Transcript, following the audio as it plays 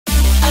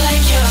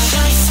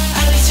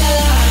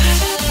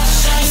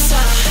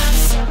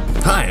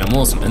like I'm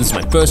awesome, and this is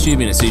my first year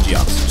being a CGI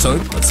artist, so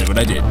let's see what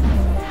I did.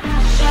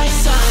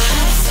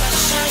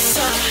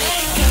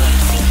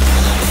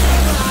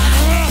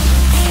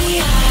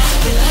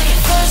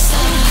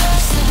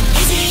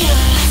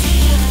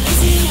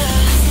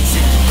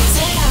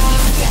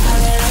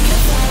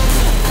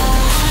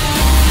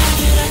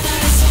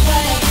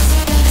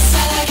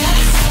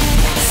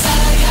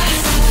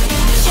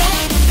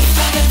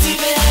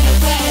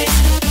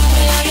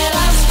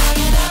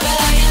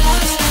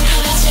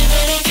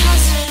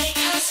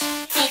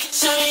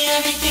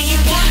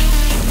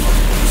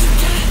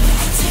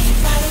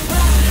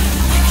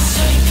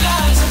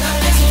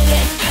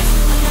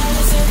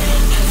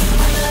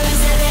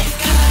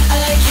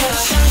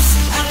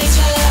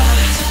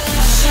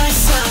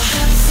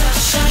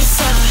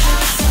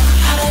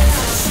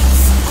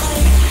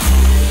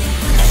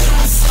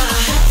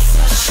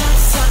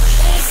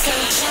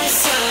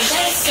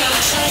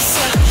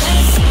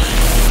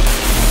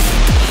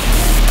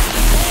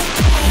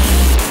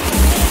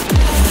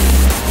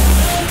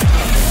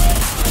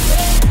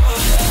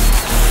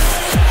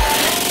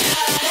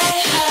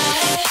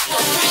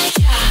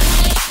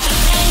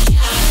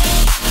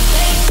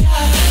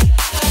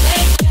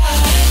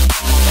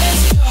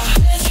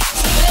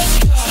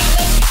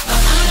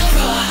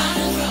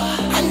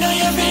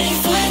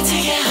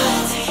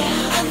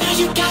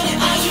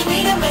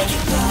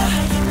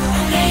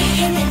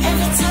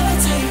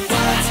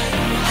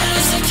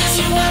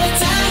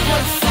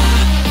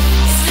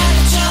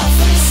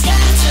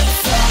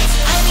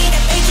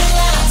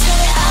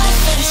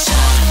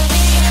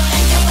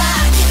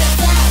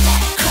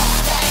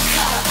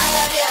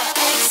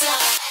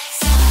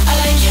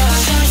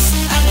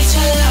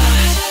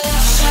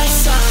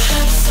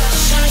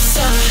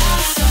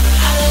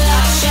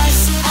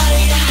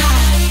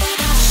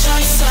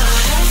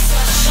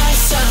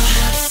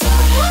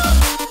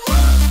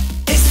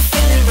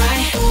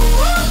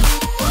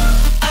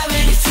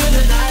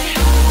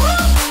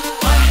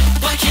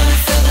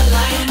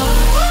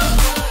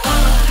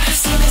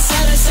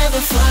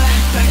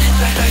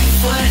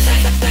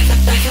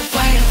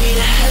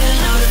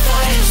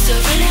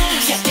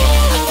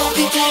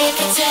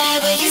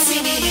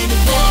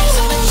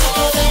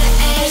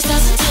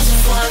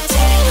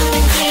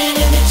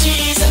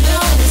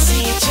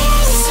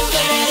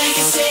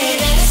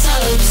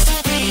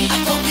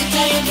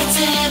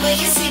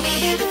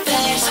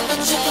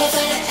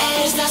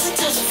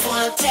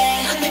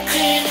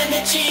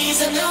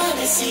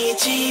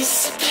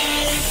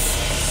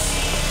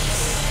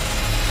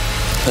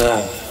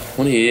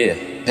 What a year.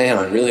 Man,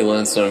 I really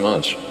learned so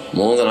much.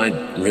 More than I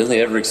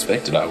really ever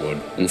expected I would.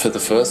 And for the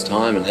first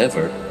time and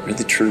ever, it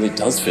really truly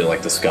does feel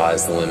like the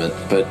sky's the limit.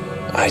 But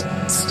I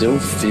still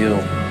feel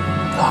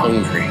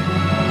hungry.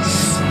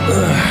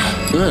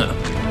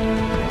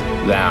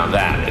 Now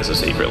that is a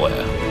secret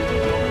lair.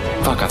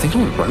 Fuck, I think I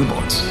want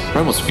robots.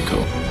 Robots would be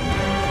cool.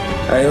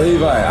 Hey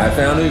Levi, I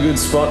found a good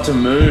spot to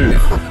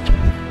move.